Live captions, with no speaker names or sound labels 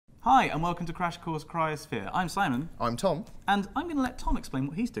Hi, and welcome to Crash Course Cryosphere. I'm Simon. I'm Tom. And I'm going to let Tom explain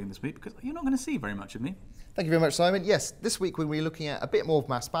what he's doing this week, because you're not going to see very much of me. Thank you very much, Simon. Yes, this week we'll be looking at a bit more of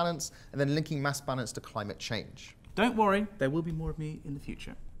mass balance and then linking mass balance to climate change. Don't worry, there will be more of me in the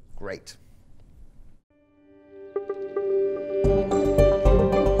future. Great.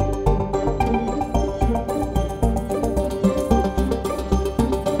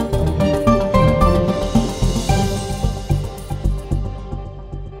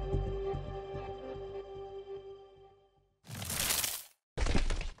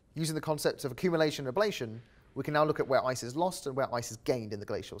 Using the concepts of accumulation and ablation, we can now look at where ice is lost and where ice is gained in the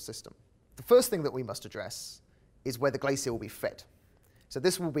glacial system. The first thing that we must address is where the glacier will be fed. So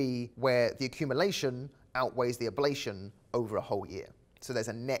this will be where the accumulation outweighs the ablation over a whole year. So there's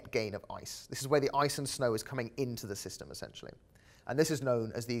a net gain of ice. This is where the ice and snow is coming into the system, essentially. And this is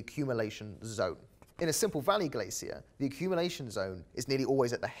known as the accumulation zone. In a simple valley glacier, the accumulation zone is nearly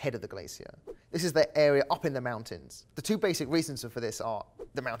always at the head of the glacier. This is the area up in the mountains. The two basic reasons for this are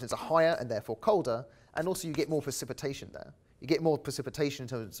the mountains are higher and therefore colder, and also you get more precipitation there. You get more precipitation in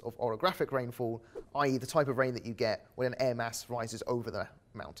terms of orographic rainfall, i.e. the type of rain that you get when an air mass rises over the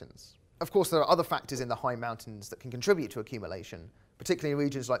mountains. Of course, there are other factors in the high mountains that can contribute to accumulation, particularly in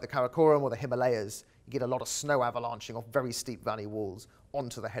regions like the Karakoram or the Himalayas. You get a lot of snow avalanching off very steep valley walls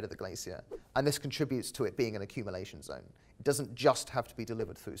onto the head of the glacier, and this contributes to it being an accumulation zone. It doesn't just have to be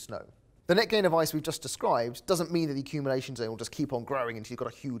delivered through snow. The net gain of ice we've just described doesn't mean that the accumulation zone will just keep on growing until you've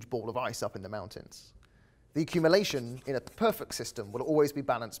got a huge ball of ice up in the mountains. The accumulation in a perfect system will always be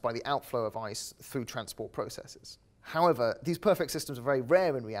balanced by the outflow of ice through transport processes. However, these perfect systems are very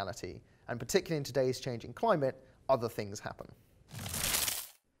rare in reality, and particularly in today's changing climate, other things happen.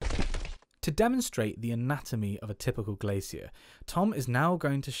 To demonstrate the anatomy of a typical glacier, Tom is now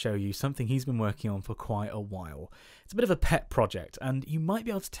going to show you something he's been working on for quite a while. It's a bit of a pet project, and you might be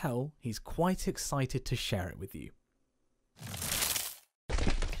able to tell he's quite excited to share it with you.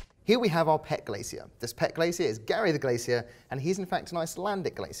 Here we have our pet glacier. This pet glacier is Gary the Glacier, and he's in fact an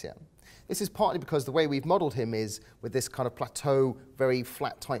Icelandic glacier. This is partly because the way we've modelled him is with this kind of plateau, very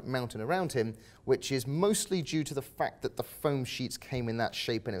flat type mountain around him, which is mostly due to the fact that the foam sheets came in that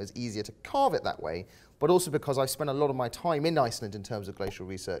shape and it was easier to carve it that way, but also because I've spent a lot of my time in Iceland in terms of glacial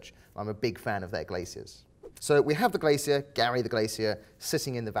research. I'm a big fan of their glaciers. So we have the glacier, Gary the Glacier,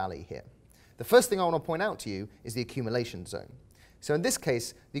 sitting in the valley here. The first thing I want to point out to you is the accumulation zone. So in this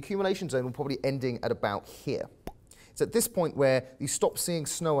case, the accumulation zone will probably ending at about here. It's at this point where you stop seeing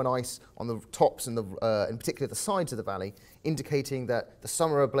snow and ice on the tops and in particular the sides of the valley, indicating that the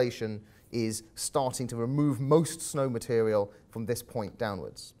summer ablation is starting to remove most snow material from this point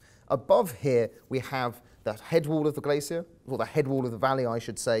downwards. Above here, we have the head wall of the glacier, or the head wall of the valley, I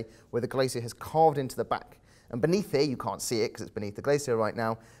should say, where the glacier has carved into the back. And beneath here, you can't see it because it's beneath the glacier right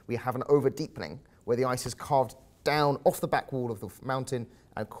now, we have an over-deepening where the ice is carved down off the back wall of the mountain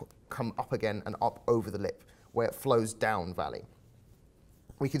and come up again and up over the lip, where it flows down valley.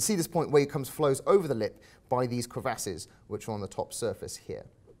 We can see this point where it flows over the lip by these crevasses, which are on the top surface here.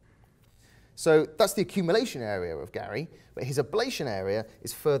 So that's the accumulation area of Gary, but his ablation area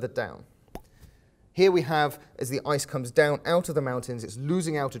is further down. Here we have, as the ice comes down out of the mountains, it's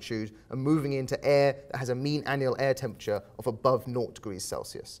losing altitude and moving into air that has a mean annual air temperature of above 0 degrees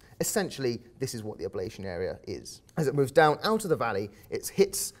Celsius. Essentially, this is what the ablation area is. As it moves down out of the valley, it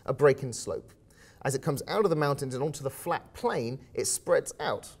hits a break-in slope. As it comes out of the mountains and onto the flat plain, it spreads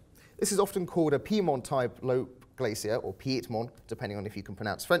out. This is often called a Piedmont-type lobe glacier, or Piedmont, depending on if you can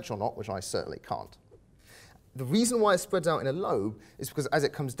pronounce French or not, which I certainly can't. The reason why it spreads out in a lobe is because as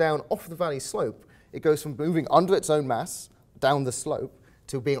it comes down off the valley slope, it goes from moving under its own mass down the slope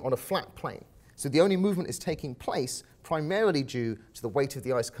to being on a flat plane. So the only movement is taking place primarily due to the weight of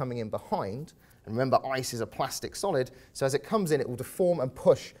the ice coming in behind. And remember, ice is a plastic solid, so as it comes in, it will deform and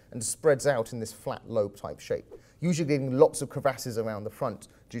push and spreads out in this flat lobe type shape, usually getting lots of crevasses around the front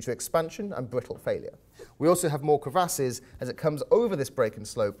due to expansion and brittle failure. We also have more crevasses as it comes over this break-in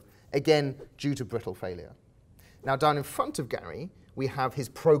slope, again due to brittle failure. Now down in front of Gary, we have his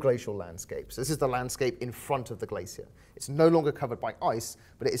proglacial landscape. So this is the landscape in front of the glacier. It's no longer covered by ice,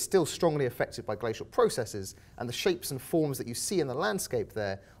 but it is still strongly affected by glacial processes, and the shapes and forms that you see in the landscape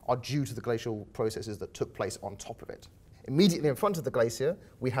there are due to the glacial processes that took place on top of it. Immediately in front of the glacier,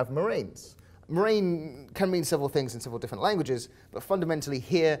 we have moraines. Moraine can mean several things in several different languages, but fundamentally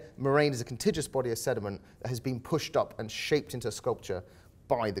here, moraine is a contiguous body of sediment that has been pushed up and shaped into a sculpture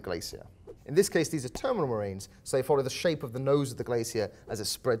by the glacier. In this case, these are terminal moraines, so they follow the shape of the nose of the glacier as it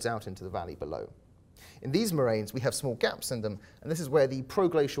spreads out into the valley below. In these moraines, we have small gaps in them, and this is where the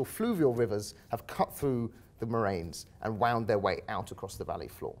proglacial fluvial rivers have cut through the moraines and wound their way out across the valley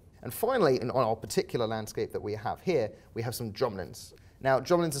floor. And finally, on our particular landscape that we have here, we have some drumlins. Now,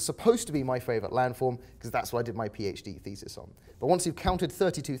 drumlins are supposed to be my favourite landform because that's what I did my PhD thesis on. But once you've counted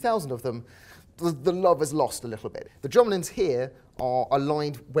 32,000 of them, the love is lost a little bit. The drumlins here are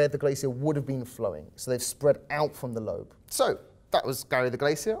aligned where the glacier would have been flowing, so they've spread out from the lobe. So, that was Gary the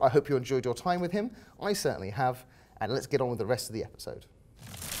Glacier. I hope you enjoyed your time with him. I certainly have. And let's get on with the rest of the episode.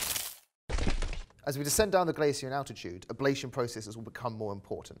 As we descend down the glacier in altitude, ablation processes will become more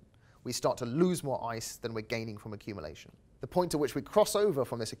important. We start to lose more ice than we're gaining from accumulation. The point at which we cross over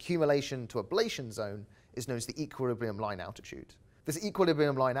from this accumulation to ablation zone is known as the equilibrium line altitude. This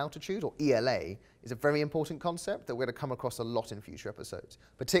equilibrium line altitude, or ELA, is a very important concept that we're going to come across a lot in future episodes,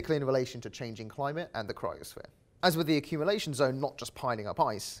 particularly in relation to changing climate and the cryosphere. As with the accumulation zone not just piling up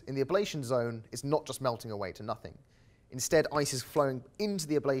ice, in the ablation zone it's not just melting away to nothing. Instead, ice is flowing into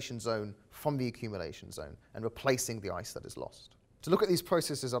the ablation zone from the accumulation zone and replacing the ice that is lost. To look at these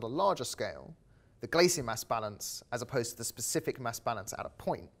processes at a larger scale, the glacier mass balance, as opposed to the specific mass balance at a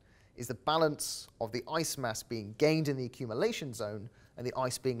point, is the balance of the ice mass being gained in the accumulation zone and the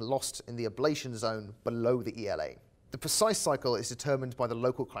ice being lost in the ablation zone below the ELA. The precise cycle is determined by the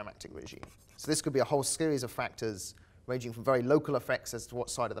local climatic regime. So this could be a whole series of factors ranging from very local effects as to what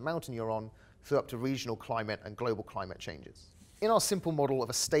side of the mountain you're on, through up to regional climate and global climate changes. In our simple model of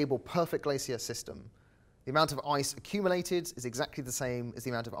a stable, perfect glacier system, the amount of ice accumulated is exactly the same as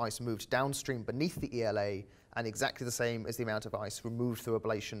the amount of ice moved downstream beneath the ELA, and exactly the same as the amount of ice removed through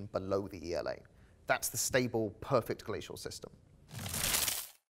ablation below the ELA. That's the stable, perfect glacial system.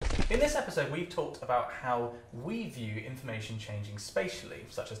 In this episode, we've talked about how we view information changing spatially,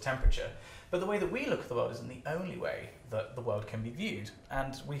 such as temperature, but the way that we look at the world isn't the only way that the world can be viewed.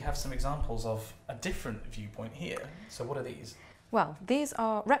 And we have some examples of a different viewpoint here. So what are these? Well, these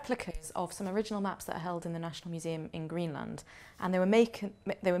are replicas of some original maps that are held in the National Museum in Greenland, and they were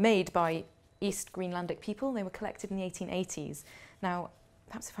made by East Greenlandic people. They were collected in the 1880s. Now,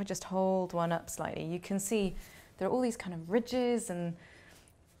 perhaps if I just hold one up slightly, you can see there are all these kind of ridges, and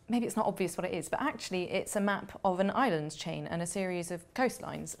maybe it's not obvious what it is, but actually it's a map of an islands chain and a series of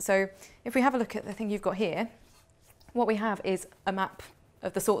coastlines. So if we have a look at the thing you've got here, what we have is a map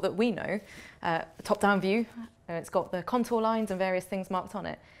of the sort that we know, a top-down view. It's got the contour lines and various things marked on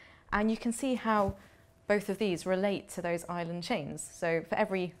it. And you can see how both of these relate to those island chains. So for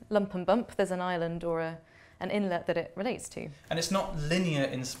every lump and bump, there's an island or an inlet that it relates to. And it's not linear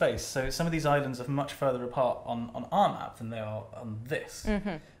in space, so some of these islands are much further apart on our map than they are on this.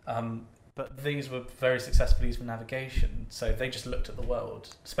 Mm-hmm. But these were very successfully used for navigation, so they just looked at the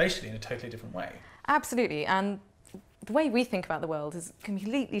world spatially in a totally different way. Absolutely, and the way we think about the world has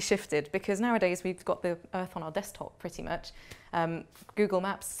completely shifted, because nowadays we've got the Earth on our desktop pretty much. Google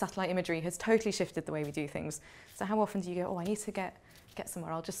Maps, satellite imagery has totally shifted the way we do things. So how often do you go, oh, I need to get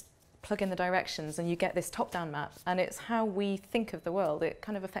somewhere, I'll just plug in the directions, and you get this top-down map, and it's how we think of the world. It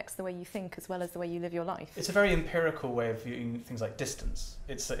kind of affects the way you think as well as the way you live your life. It's a very empirical way of viewing things like distance.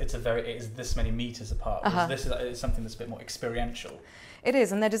 It is this many meters apart. This is something that's a bit more experiential. It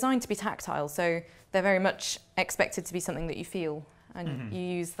is, and they're designed to be tactile, so they're very much expected to be something that you feel, and you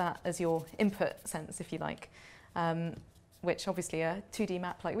use that as your input sense, if you like, which obviously a 2D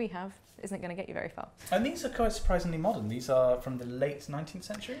map like we have isn't going to get you very far. And these are quite surprisingly modern. These are from the late 19th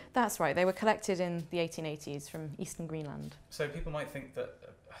century? That's right. They were collected in the 1880s from eastern Greenland. So people might think that,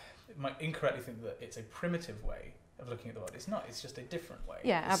 might incorrectly think that it's a primitive way of looking at the world. It's not. It's just a different way.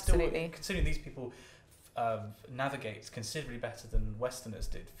 Yeah, absolutely. Still, considering these people navigate considerably better than Westerners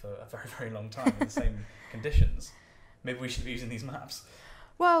did for a very, very long time in the same conditions, maybe we should be using these maps.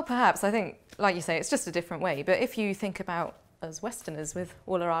 Well, perhaps. I think, like you say, it's just a different way. But if you think about as Westerners with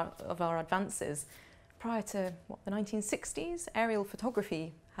all of our advances, prior to the 1960s, aerial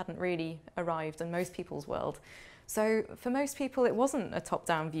photography hadn't really arrived in most people's world. So for most people, it wasn't a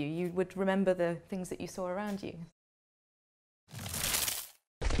top-down view. You would remember the things that you saw around you.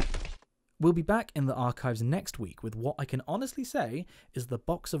 We'll be back in the archives next week with what I can honestly say is the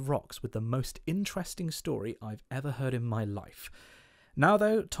box of rocks with the most interesting story I've ever heard in my life. Now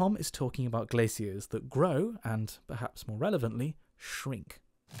though, Tom is talking about glaciers that grow and, perhaps more relevantly, shrink.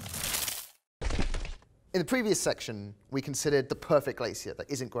 In the previous section, we considered the perfect glacier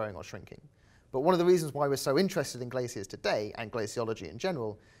that isn't growing or shrinking. But one of the reasons why we're so interested in glaciers today, and glaciology in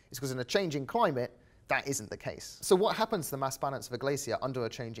general, is because in a changing climate, that isn't the case. So what happens to the mass balance of a glacier under a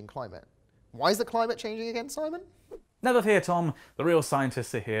changing climate? Why is the climate changing again, Simon? Never fear, Tom. The real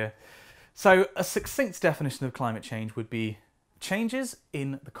scientists are here. So a succinct definition of climate change would be changes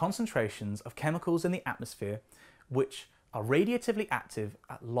in the concentrations of chemicals in the atmosphere which are radiatively active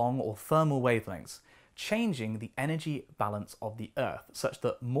at long or thermal wavelengths. changing the energy balance of the Earth, such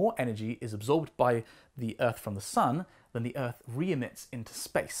that more energy is absorbed by the Earth from the Sun than the Earth re-emits into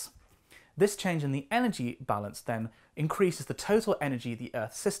space. This change in the energy balance then increases the total energy of the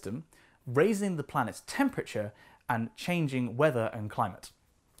Earth's system, raising the planet's temperature and changing weather and climate.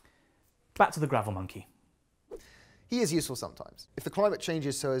 Back to the gravel monkey. He is useful sometimes. If the climate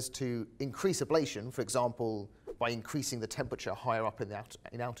changes so as to increase ablation, for example, by increasing the temperature higher up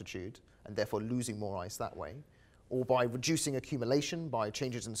in altitude, and therefore losing more ice that way, or by reducing accumulation, by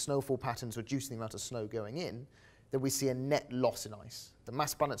changes in snowfall patterns, reducing the amount of snow going in, then we see a net loss in ice. The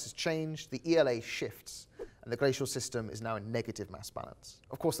mass balance has changed, the ELA shifts, and the glacial system is now in negative mass balance.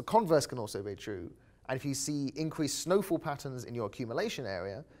 Of course, the converse can also be true, and if you see increased snowfall patterns in your accumulation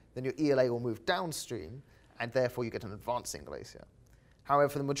area, then your ELA will move downstream, and therefore you get an advancing glacier. However,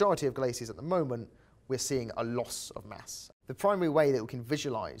 for the majority of glaciers at the moment, we're seeing a loss of mass. The primary way that we can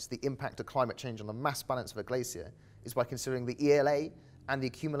visualize the impact of climate change on the mass balance of a glacier is by considering the ELA and the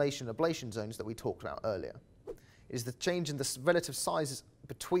accumulation ablation zones that we talked about earlier. It is the change in the relative sizes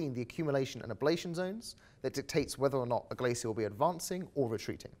between the accumulation and ablation zones that dictates whether or not a glacier will be advancing or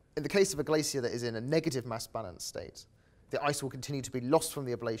retreating. In the case of a glacier that is in a negative mass balance state, the ice will continue to be lost from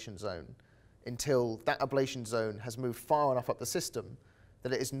the ablation zone until that ablation zone has moved far enough up the system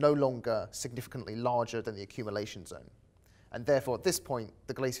that it is no longer significantly larger than the accumulation zone. And therefore, at this point,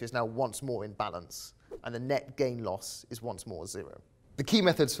 the glacier is now once more in balance, and the net gain loss is once more zero. The key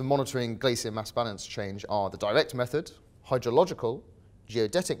methods for monitoring glacier mass balance change are the direct method, hydrological,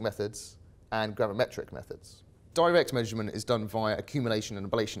 geodetic methods, and gravimetric methods. Direct measurement is done via accumulation and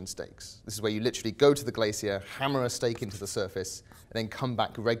ablation stakes. This is where you literally go to the glacier, hammer a stake into the surface, and then come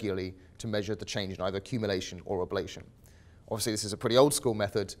back regularly to measure the change in either accumulation or ablation. Obviously, this is a pretty old school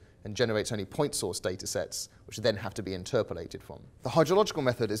method and generates only point source data sets, which then have to be interpolated from. The hydrological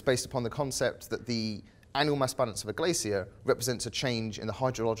method is based upon the concept that the annual mass balance of a glacier represents a change in the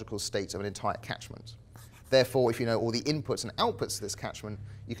hydrological state of an entire catchment. Therefore, if you know all the inputs and outputs to this catchment,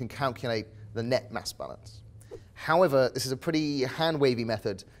 you can calculate the net mass balance. However, this is a pretty hand-wavy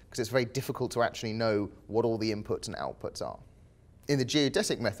method because it's very difficult to actually know what all the inputs and outputs are. In the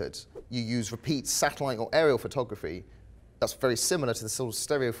geodetic method, you use repeat satellite or aerial photography. That's very similar to the sort of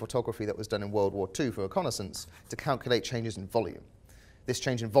stereo photography that was done in World War II for reconnaissance to calculate changes in volume. This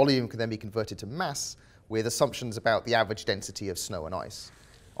change in volume can then be converted to mass with assumptions about the average density of snow and ice.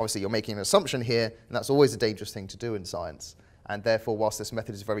 Obviously, you're making an assumption here, and that's always a dangerous thing to do in science. And therefore, whilst this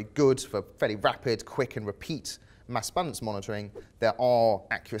method is very good for fairly rapid, quick, and repeat mass balance monitoring, there are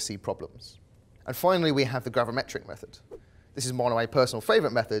accuracy problems. And finally, we have the gravimetric method. This is one of my personal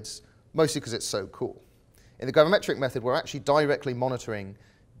favorite methods, mostly because it's so cool. In the gravimetric method, we're actually directly monitoring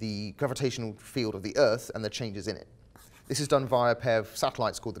the gravitational field of the Earth and the changes in it. This is done via a pair of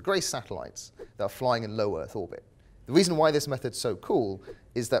satellites called the Grace satellites that are flying in low Earth orbit. The reason why this method's so cool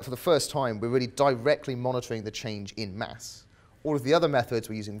is that for the first time, we're really directly monitoring the change in mass. All of the other methods,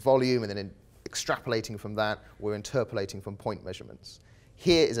 we're using volume and then extrapolating from that, we're interpolating from point measurements.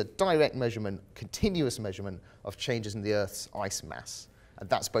 Here is a direct measurement, continuous measurement of changes in the Earth's ice mass. And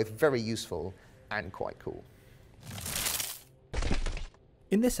that's both very useful and quite cool.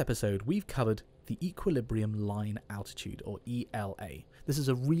 In this episode, we've covered the equilibrium line altitude, or ELA. This is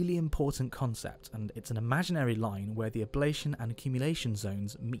a really important concept, and it's an imaginary line where the ablation and accumulation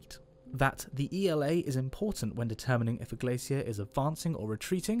zones meet. That the ELA is important when determining if a glacier is advancing or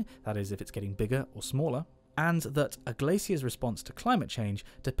retreating, that is, if it's getting bigger or smaller, and that a glacier's response to climate change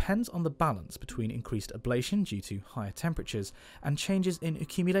depends on the balance between increased ablation due to higher temperatures and changes in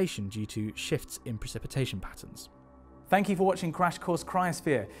accumulation due to shifts in precipitation patterns. Thank you for watching Crash Course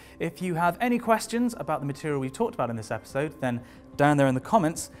Cryosphere. If you have any questions about the material we've talked about in this episode, then down there in the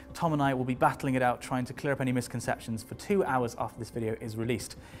comments, Tom and I will be battling it out trying to clear up any misconceptions for 2 hours after this video is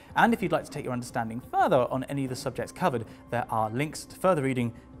released. And if you'd like to take your understanding further on any of the subjects covered, there are links to further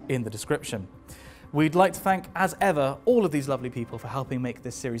reading in the description. We'd like to thank, as ever, all of these lovely people for helping make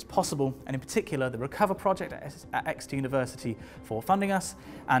this series possible, and in particular the Recover Project at Exeter University for funding us,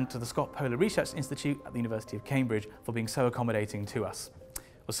 and to the Scott Polar Research Institute at the University of Cambridge for being so accommodating to us.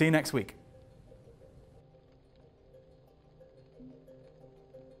 We'll see you next week.